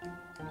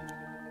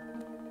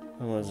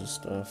 What is this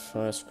stuff?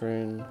 Fire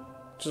screen.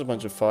 Just a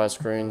bunch of fire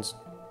screens.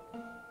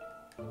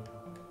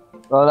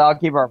 Well, that'll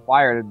keep our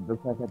fire to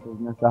protect that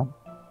business up.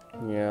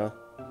 Yeah.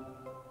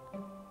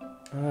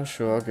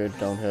 Sure, I'll go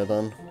down here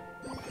then.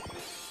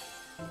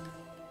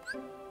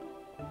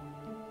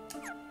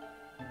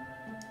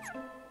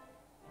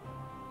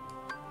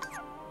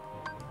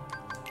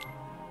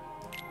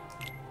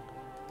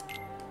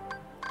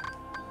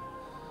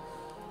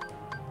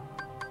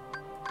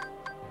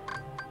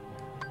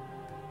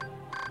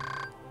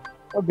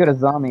 I'll get a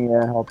zombie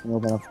help me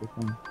open up this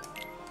one.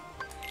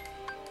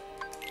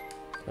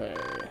 Okay.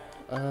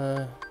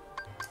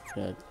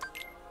 Yeah.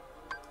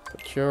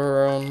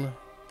 Procure on.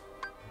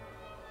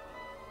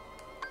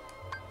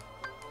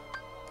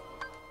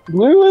 Do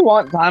we really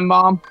want Time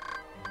Bomb?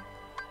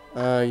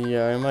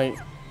 Yeah, I might.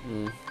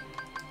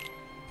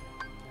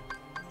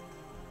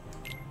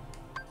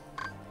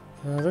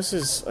 This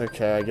is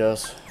okay, I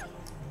guess.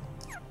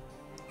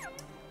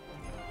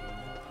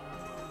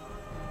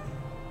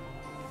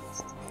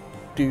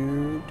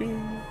 Do.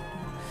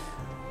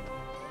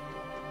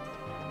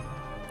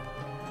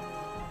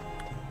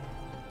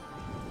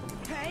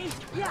 Hey,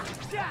 yeah,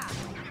 yeah,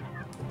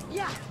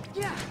 yeah,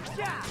 yeah,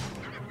 yeah.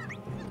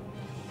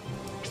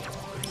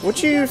 What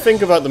do you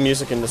think about the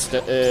music in this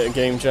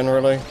game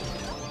generally?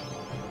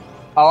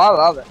 Oh, I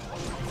love it.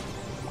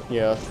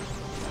 Yeah.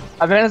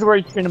 I think it's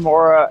where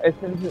Shinamura, it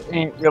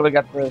ain't really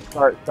got to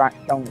start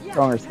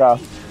stronger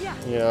stuff.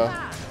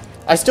 Yeah.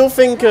 I still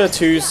think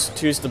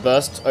two's the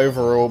best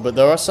overall, but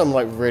there are some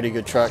like really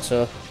good tracks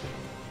here.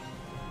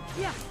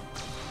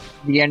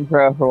 The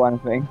intro for one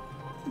thing.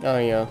 Oh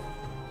yeah.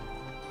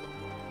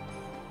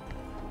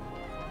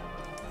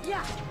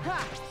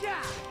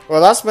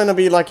 Well, that's meant to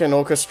be like an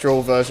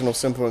orchestral version of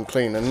Simple and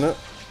Clean, isn't it?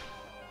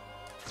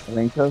 I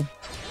think so.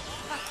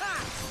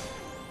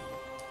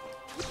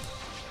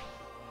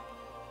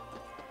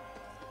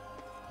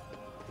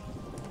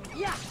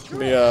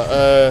 But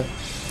yeah,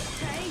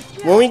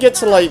 when we get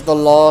to like the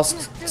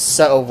last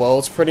set of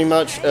worlds, pretty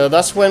much,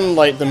 that's when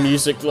like the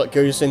music like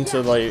goes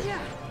into like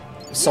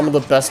some of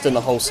the best in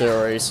the whole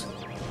series.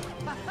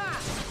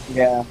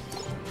 Yeah.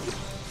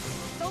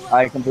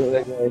 I completely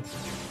agree.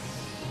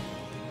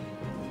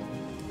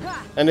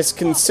 And it's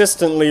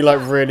consistently like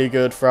really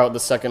good throughout the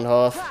second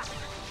half.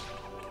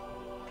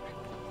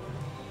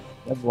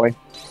 Oh boy.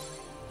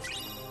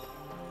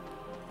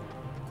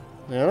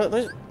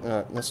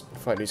 Yeah, let's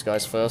fight these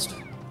guys first.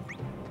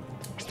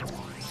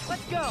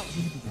 Let's go.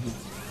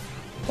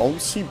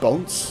 Bouncy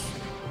bounce.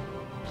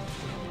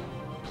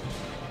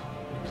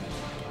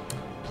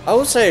 I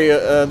will say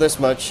this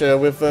much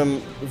with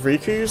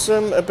Riku's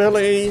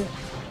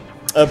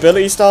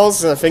ability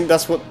styles. I think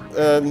that's what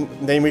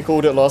name we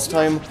called it last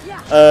time.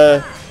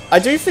 I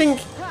do think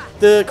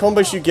the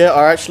combos you get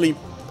are actually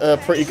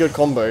pretty good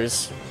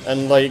combos,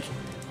 and like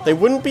they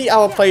wouldn't be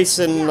out of place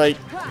in like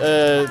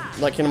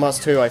Kingdom Hearts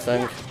 2, I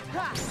think.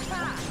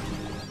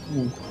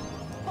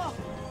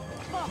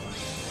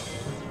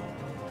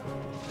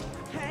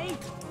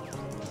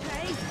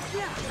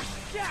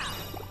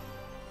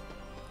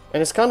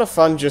 And it's kind of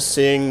fun just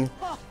seeing,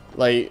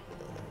 like,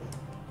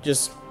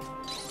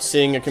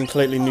 seeing a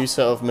completely new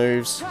set of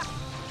moves.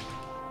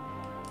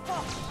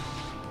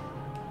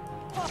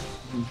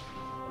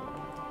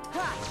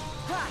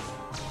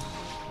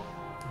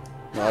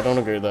 No, I don't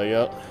agree with that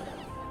yet.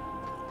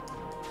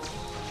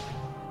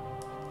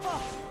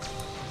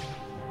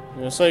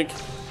 It's like,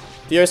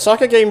 the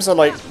Osaka games are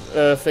like,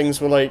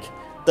 things where like,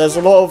 there's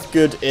a lot of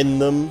good in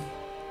them,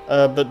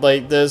 but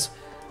like, there's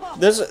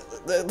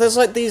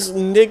like these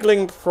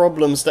niggling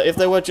problems that if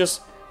they were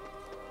just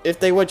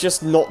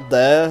not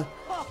there,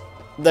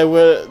 they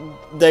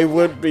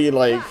would be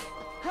like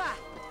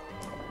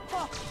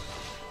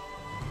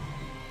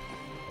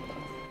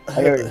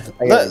I'll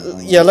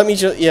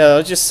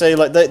just say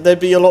like they'd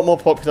be a lot more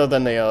popular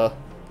than they are.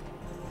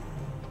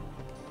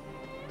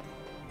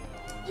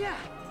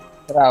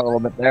 Cut out a little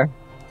bit there.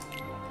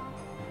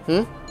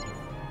 You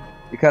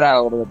cut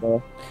out a little bit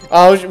there.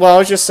 I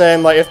was just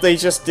saying, like, if they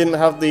just didn't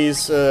have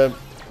these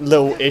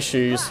little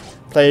issues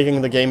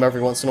plaguing the game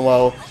every once in a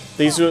while,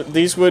 these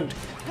would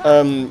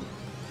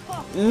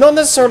not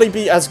necessarily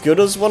be as good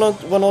as one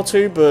or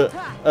two, but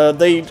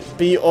they'd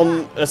be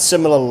on a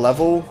similar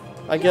level,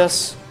 I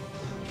guess.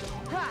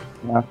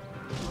 Yeah.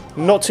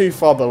 Not too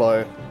far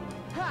below.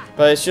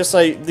 But it's just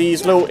like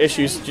these little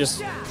issues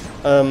just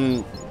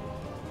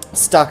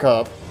stack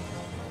up.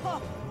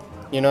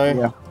 You know?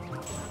 Yeah.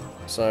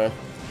 So,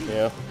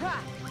 yeah.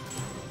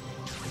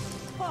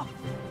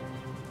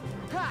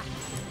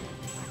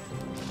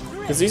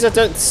 Because these are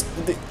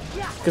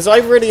because I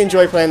really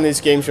enjoy playing these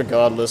games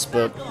regardless,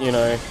 but you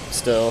know,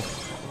 still.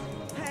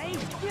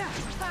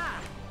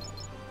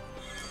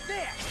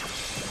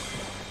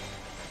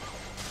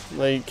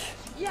 Like,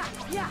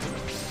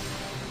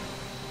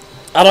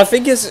 and I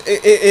think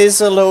it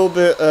is a little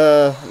bit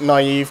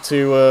naive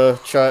to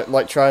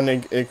try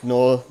and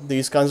ignore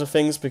these kinds of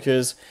things,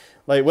 because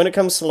like when it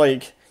comes to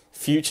like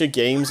future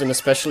games, and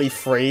especially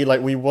free,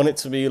 like we want it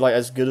to be like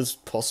as good as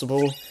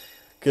possible.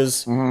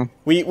 Because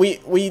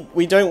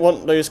we don't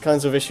want those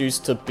kinds of issues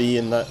to be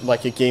in that,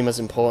 like, a game as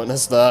important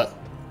as that.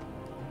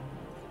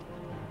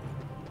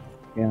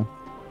 Yeah.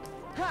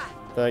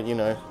 But, you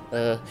know,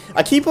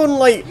 I keep on,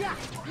 like,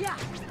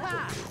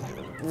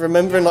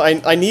 remembering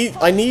that I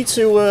need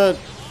to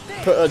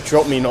put a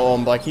drop me not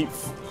on, but I keep,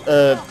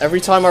 every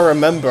time I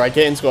remember, I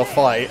get into a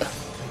fight.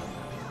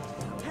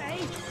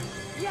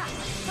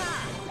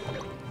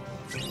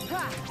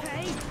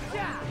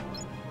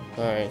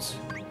 Alright.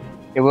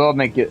 It will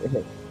make it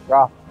hit.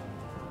 Drop.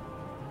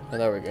 And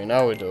there we go,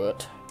 now we do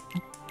it.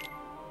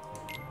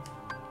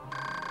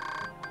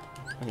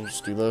 Let me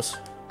just do this.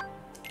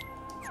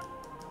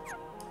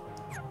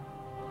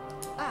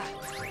 I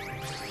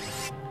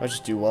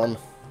just do one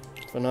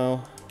for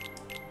now.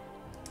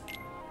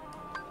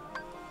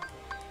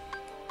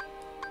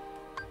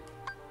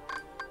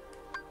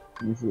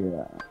 Let me see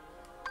that.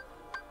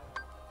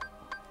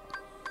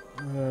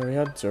 We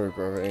had zero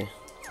gravity.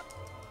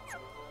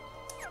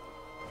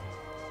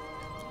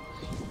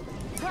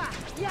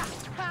 Yeah.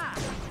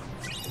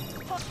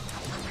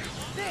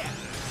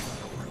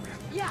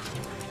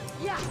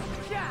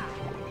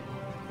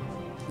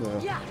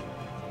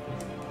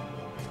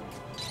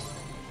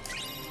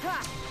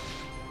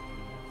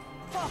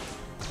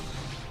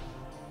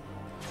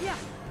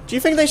 Do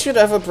you think they should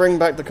ever bring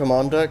back the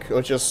command deck,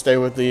 or just stay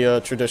with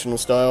the traditional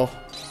style?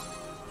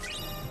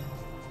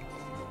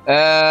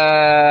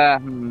 I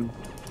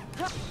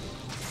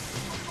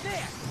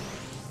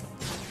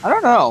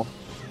don't know.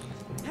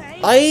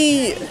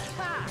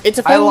 It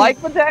depends. I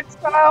like the deck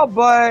style,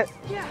 but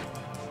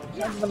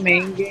the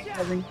main game,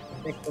 I think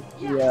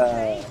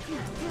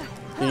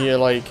the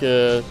like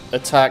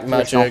attack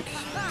magic.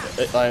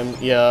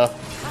 Yeah.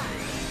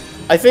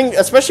 I think,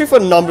 especially for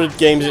numbered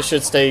games, it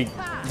should stay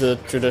the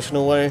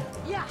traditional way.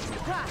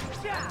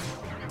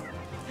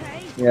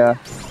 Yeah.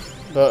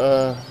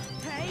 But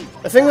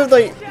the thing with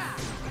like,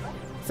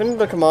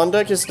 the command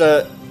deck is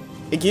that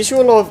it gives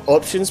you a lot of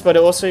options, but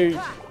it also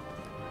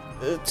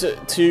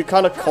to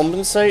kind of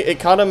compensate, it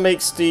kind of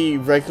makes the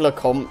regular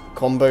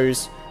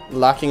combos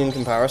lacking in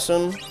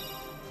comparison.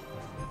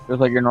 Just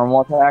like your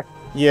normal attack?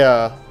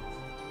 Yeah.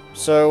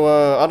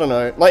 So, I don't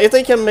know. Like, if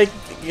they can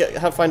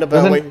find a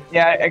better way...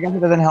 Yeah, I guess it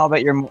doesn't help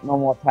that your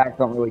normal attacks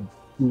don't really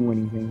do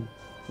anything.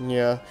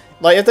 Yeah.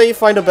 Like, if they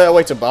find a better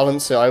way to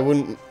balance it, I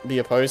wouldn't be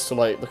opposed to,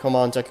 like, the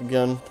command deck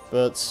again,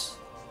 but...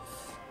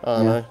 I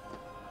don't know.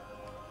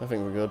 I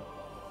think we're good.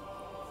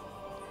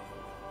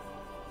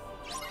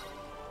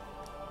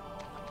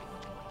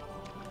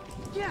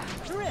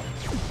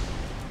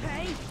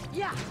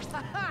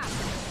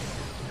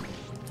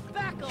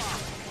 Back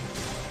off.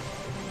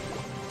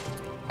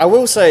 I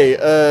will say,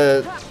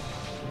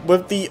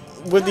 with the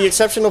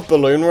exception of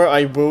Balloonra,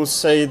 I will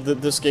say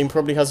that this game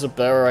probably has a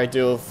better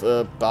idea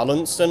of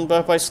balance than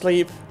Birth by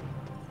Sleep.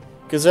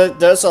 Because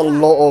there's a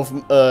lot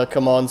of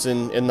commands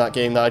in that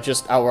game that are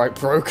just outright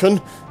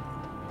broken.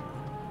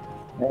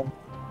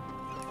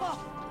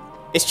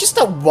 It's just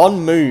that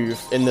one move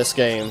in this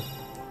game,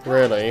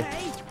 really.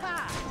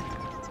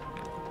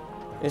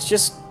 It's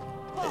just,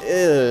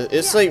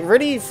 it's like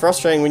really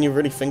frustrating when you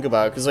really think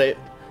about it. Because like,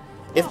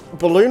 if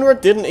Balloonra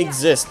didn't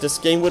exist, this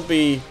game would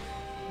be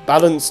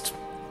balanced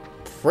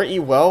pretty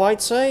well,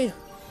 I'd say.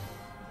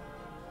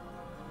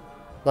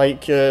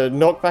 Like,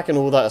 knockback and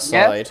all that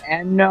aside. Yes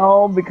and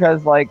no,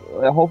 because like,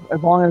 I hope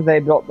as long as they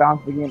built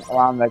balance the game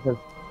around that, because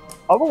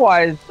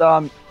otherwise,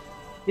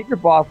 secret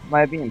boss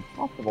might be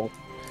impossible.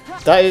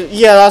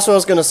 Yeah, that's what I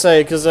was gonna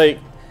say. Because like,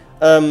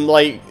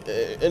 like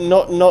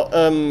ignoring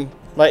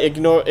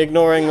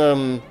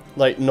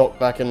like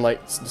knockback and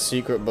like the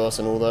secret boss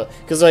and all that.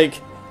 Because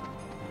like,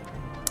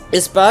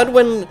 it's bad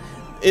when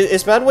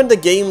the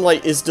game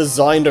like is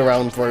designed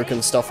around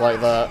broken stuff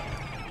like that.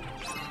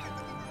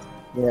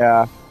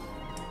 Yeah.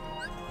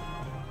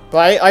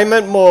 But I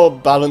meant more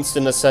balanced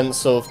in the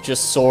sense of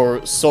just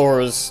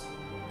Sora's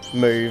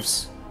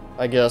moves,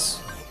 I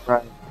guess.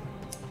 Right.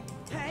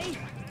 Hey.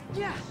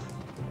 Yeah.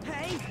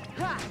 Hey.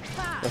 Ha.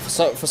 Ha.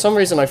 For some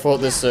reason, I thought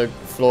this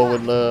floor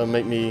would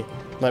make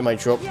my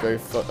drop go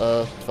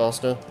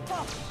faster.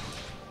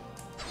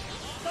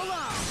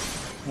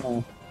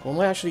 What am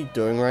I actually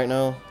doing right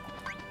now?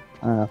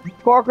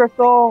 Core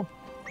crystal.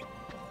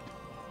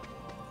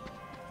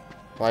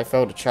 Well, I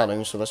failed a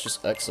challenge, so let's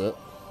just exit.